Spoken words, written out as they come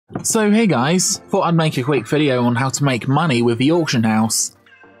So hey guys, thought I'd make a quick video on how to make money with the auction house.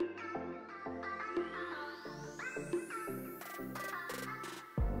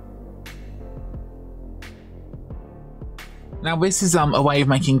 Now this is a way of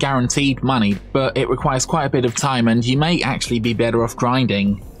making guaranteed money, but it requires quite a bit of time and you may actually be better off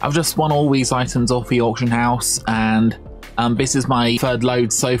grinding. I've just won all these items off the auction house and this is my third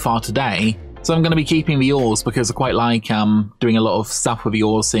load so far today. So I'm going to be keeping the ores because I quite like doing a lot of stuff with the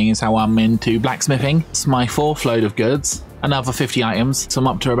ores, seeing as how I'm into blacksmithing. It's my fourth load of goods, another 50 items, so I'm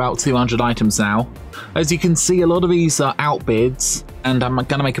up to about 200 items now. As you can see, a lot of these are outbids and I'm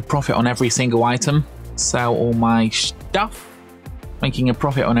going to make a profit on every single item. Sell all my stuff, making a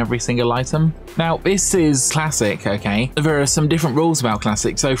profit on every single item. Now this is classic, okay? There are some different rules about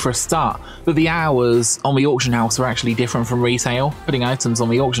classic. So for a start, the hours on the auction house are actually different from retail. Putting items on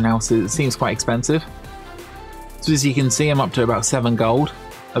the auction house, it seems quite expensive. So as you can see, I'm up to about 7 gold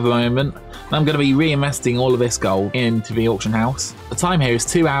at the moment. And I'm going to be reinvesting all of this gold into the auction house. The time here is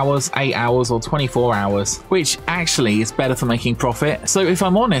 2 hours, 8 hours or 24 hours, which actually is better for making profit. So if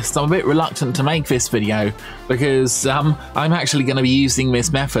I'm honest, I'm a bit reluctant to make this video because I'm actually going to be using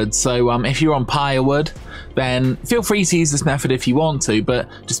this method. So if you're on Pyrewood, then feel free to use this method if you want to, but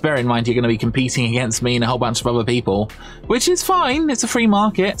just bear in mind you're going to be competing against me and a whole bunch of other people, which is fine. It's a free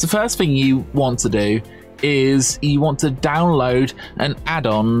market. So the first thing you want to do is you want to download an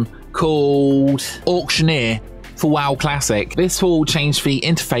add-on called Auctioneer for WoW Classic. This will change the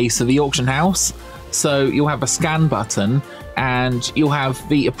interface of the auction house. So you'll have a scan button and you'll have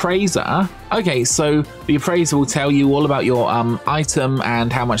the appraiser. Okay, so the appraiser will tell you all about your item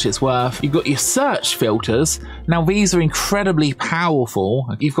and how much it's worth. You've got your search filters. Now these are incredibly powerful.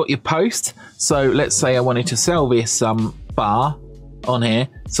 You've got your post. So let's say I wanted to sell this bar on here.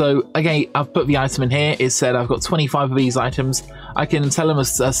 So okay, I've put the item in here. It said I've got 25 of these items. I can tell them a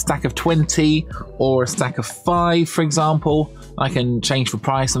stack of 20 or a stack of 5, for example. I can change the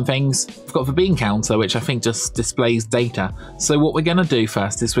price and things. I've got the bean counter, which I think just displays data. So what we're going to do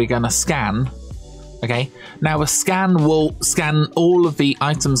first is we're going to scan. Okay, now the scan will scan all of the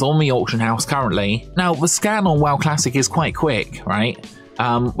items on the auction house currently. Now the scan on WoW Classic is quite quick, right?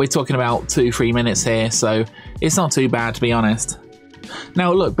 We're talking about 2-3 minutes here, so it's not too bad to be honest.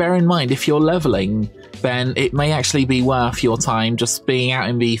 Now look, bear in mind if you're leveling, then it may actually be worth your time just being out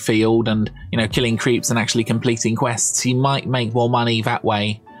in the field and, you know, killing creeps and actually completing quests. You might make more money that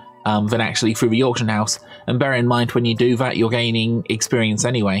way than actually through the auction house. And bear in mind when you do that, you're gaining experience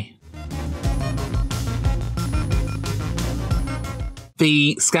anyway.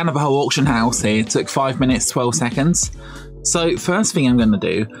 The scan of the whole auction house here took 5 minutes 12 seconds. So first thing I'm going to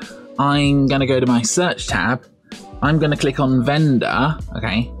do, I'm going to go to my search tab. I'm going to click on vendor,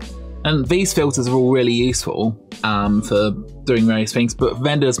 okay, and these filters are all really useful for doing various things, but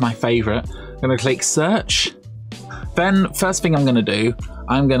vendor is my favorite. I'm going to click search. Then first thing I'm going to do,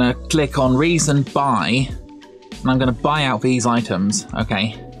 I'm going to click on reason buy, and I'm going to buy out these items,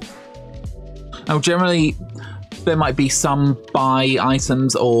 okay. Now generally there might be some buy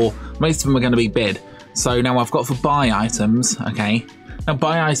items or most of them are going to be bid. So now I've got for buy items, okay. Now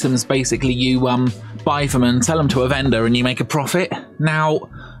buy items, basically you buy them and sell them to a vendor and you make a profit. Now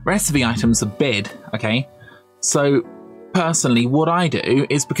rest of the items are bid, okay. So personally what I do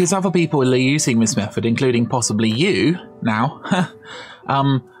is, because other people are using this method, including possibly you now,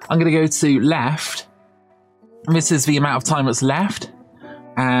 I'm going to go to left. This is the amount of time that's left,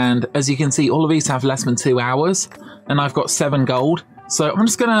 and as you can see all of these have less than 2 hours and I've got 7 gold. So I'm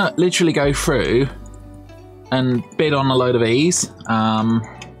just going to literally go through and bid on a load of these,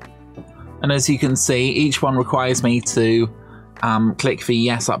 and as you can see each one requires me to click the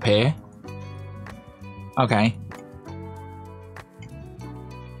yes up here. Okay,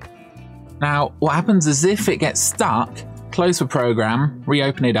 now what happens is if it gets stuck, close the program,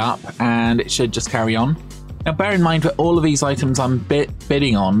 reopen it up, and it should just carry on. Now bear in mind that all of these items I'm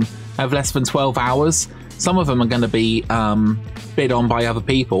bidding on have less than 12 hours. Some of them are going to be bid on by other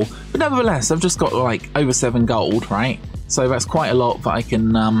people, but nevertheless I've just got like over 7 gold, right? So that's quite a lot that I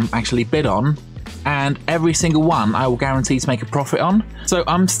can actually bid on, and every single one I will guarantee to make a profit on. So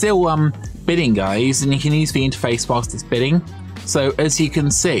I'm still bidding, guys, and you can use the interface whilst it's bidding. So as you can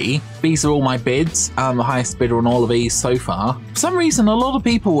see, these are all my bids. I'm the highest bidder on all of these so far. For some reason a lot of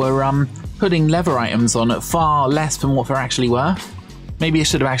people were putting leather items on at far less than what they're actually worth. Maybe I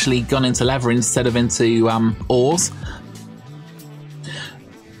should have actually gone into leather instead of into ores.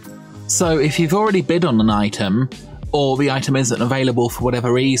 So if you've already bid on an item, or the item isn't available for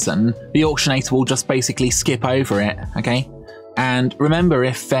whatever reason, the auctionator will just basically skip over it, okay? And remember,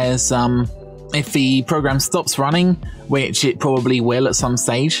 if there's If the program stops running, which it probably will at some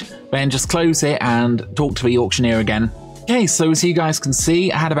stage, then just close it and talk to the auctioneer again. Okay, so as you guys can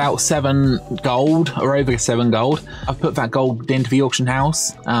see, I had about 7 gold, or over 7 gold. I've put that gold into the auction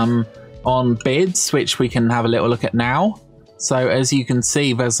house on bids, which we can have a little look at now. So as you can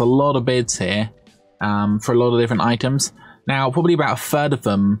see, there's a lot of bids here for a lot of different items. Now, probably about a third of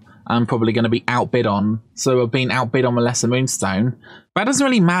them I'm probably going to be outbid on. So I've been outbid on the Lesser Moonstone. That doesn't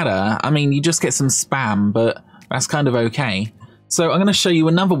really matter. I mean, you just get some spam, but that's kind of okay. So I'm going to show you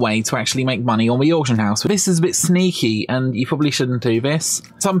another way to actually make money on the auction house. This is a bit sneaky, and you probably shouldn't do this.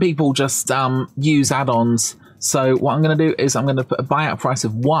 Some people just use add-ons. So what I'm going to do is I'm going to put a buyout price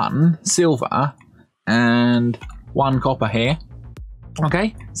of 1 silver and 1 copper here.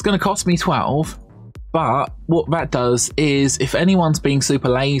 Okay, it's going to cost me 12. But what that does is, if anyone's being super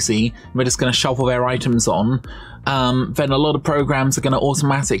lazy, they're just going to shuffle their items on, then a lot of programs are going to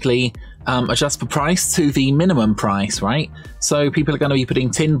automatically adjust the price to the minimum price, right? So people are going to be putting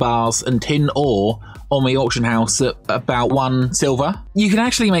tin bars and tin ore on the auction house at about 1 silver. You can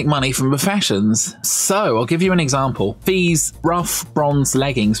actually make money from professions. So I'll give you an example. These rough bronze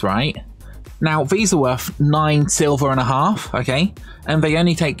leggings, right? Now, these are worth 9 silver and a half, okay? And they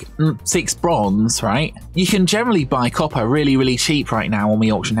only take 6 bronze, right? You can generally buy copper really, really cheap right now on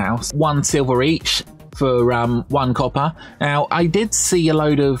the auction house. 1 silver each for 1 copper. Now, I did see a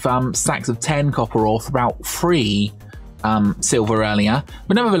load of stacks of 10 copper ore for about 3 silver earlier.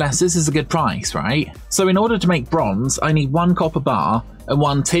 But nevertheless, this is a good price, right? So in order to make bronze, I need 1 copper bar and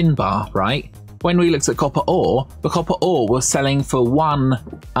 1 tin bar, right? When we looked at copper ore, the copper ore was selling for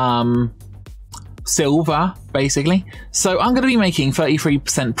 1... silver, basically. So I'm going to be making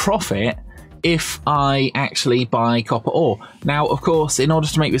 33% profit if I actually buy copper ore. Now, of course, in order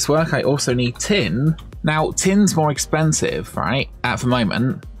to make this work, I also need tin. Now, tin's more expensive, right, at the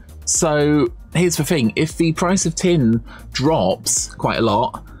moment. So here's the thing. If the price of tin drops quite a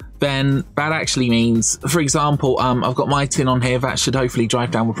lot, then that actually means, for example, I've got my tin on here. That should hopefully drive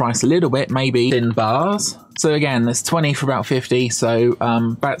down the price a little bit, maybe tin bars. So again, there's 20 for about 50, so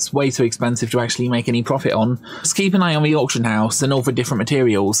that's way too expensive to actually make any profit on. Just keep an eye on the auction house and all the different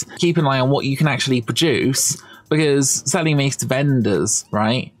materials. Keep an eye on what you can actually produce, because selling these to vendors,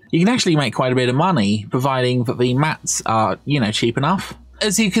 right, you can actually make quite a bit of money, providing that the mats are, you know, cheap enough.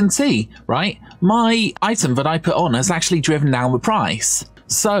 As you can see, right, my item that I put on has actually driven down the price.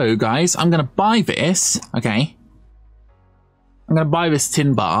 So, guys, I'm going to buy this, okay? I'm going to buy this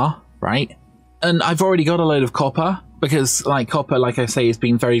tin bar, right? And I've already got a load of copper, because, like, copper, like I say, has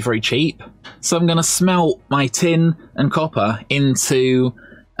been very, very cheap. So I'm going to smelt my tin and copper into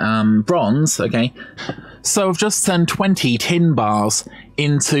bronze, okay? So I've just turned 20 tin bars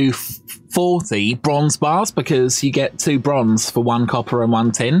into 40 bronze bars, because you get 2 bronze for 1 copper and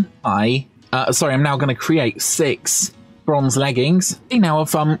 1 tin. I'm now going to create 6 bronze leggings. Okay, now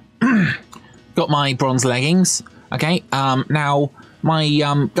I've got my bronze leggings. Okay, now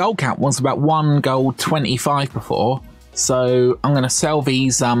my gold count was about 1 gold 25 before, so I'm going to sell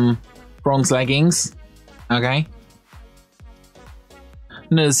these bronze leggings. Okay,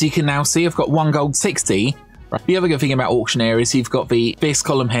 and as you can now see, I've got 1 gold 60. Right. The other good thing about Auctioneer is you've got this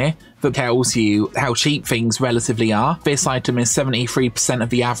column here that tells you how cheap things relatively are. This item is 73% of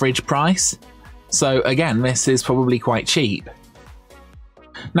the average price. So again, this is probably quite cheap.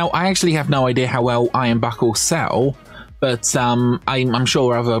 Now, I actually have no idea how well iron buckles sell, but I'm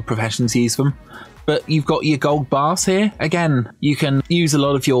sure other professions use them. But you've got your gold bars here. Again, you can use a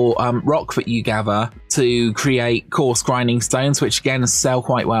lot of your rock that you gather to create coarse grinding stones, which again sell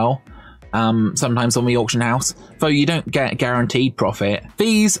quite well. Sometimes on the auction house, though you don't get guaranteed profit.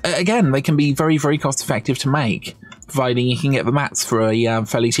 These, again, they can be very, very cost effective to make, providing you can get the mats for a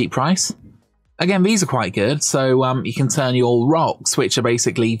fairly cheap price. Again, these are quite good, so you can turn your rocks, which are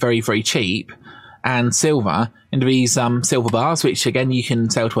basically very, very cheap, and silver, into these silver bars, which again you can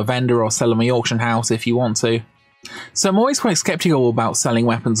sell to a vendor or sell on the auction house if you want to. So I'm always quite skeptical about selling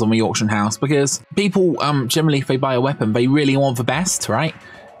weapons on the auction house, because people, generally if they buy a weapon, they really want the best, right?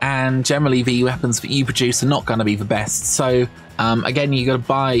 And generally the weapons that you produce are not going to be the best. So again, you got to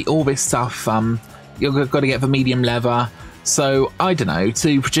buy all this stuff, you've got to get the medium leather. So, I don't know,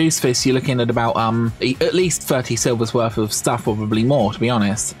 to produce this, you're looking at about at least 30 silver's worth of stuff, probably more, to be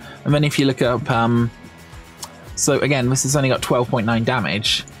honest. And then if you look up, so again, this has only got 12.9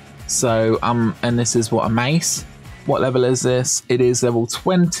 damage. So, and this is what, a mace? What level is this? It is level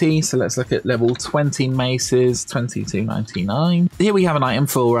 20, so let's look at level 20 maces, 22.99. Here we have an item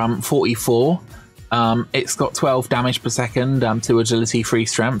for 44. It's got 12 damage per second, 2 agility, 3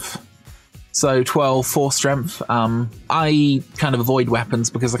 strength. So 12, 4 strength. I kind of avoid weapons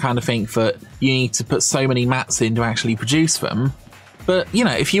because I kind of think that you need to put so many mats in to actually produce them. But, you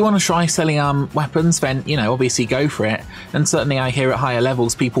know, if you want to try selling weapons, then, you know, obviously go for it. And certainly I hear at higher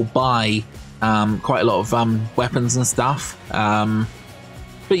levels people buy quite a lot of weapons and stuff.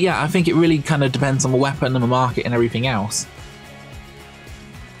 But yeah, I think it really kind of depends on the weapon and the market and everything else.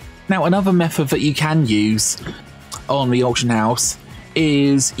 Now, another method that you can use on the auction house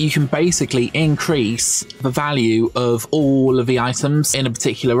is you can basically increase the value of all of the items in a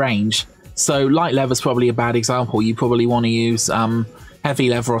particular range. So light leather is probably a bad example. You probably want to use heavy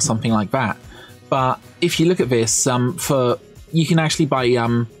leather or something like that. But if you look at this, you can actually buy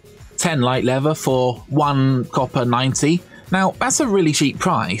 10 light leather for 1 copper 90. Now, that's a really cheap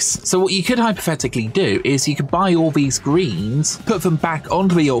price. So what you could hypothetically do is you could buy all these greens, put them back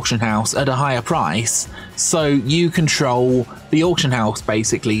onto the auction house at a higher price, so you control the auction house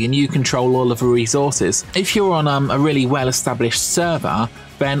basically, and you control all of the resources. If you're on a really well-established server,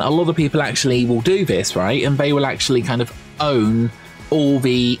 then a lot of people actually will do this, right? And they will actually kind of own all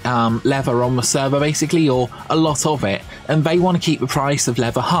the leather on the server basically, or a lot of it. And they want to keep the price of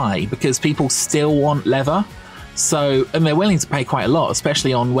leather high because people still want leather. So, and they're willing to pay quite a lot,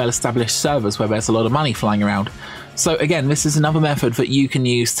 especially on well-established servers where there's a lot of money flying around. So again, this is another method that you can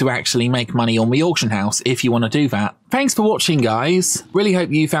use to actually make money on the auction house if you want to do that. Thanks for watching, guys. Really hope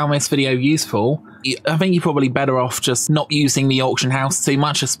you found this video useful. I think you're probably better off just not using the auction house too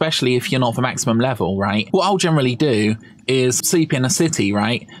much, especially if you're not the maximum level, right? What I'll generally do is sleep in a city,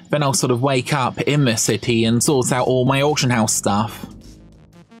 right? Then I'll sort of wake up in this city and sort out all my auction house stuff.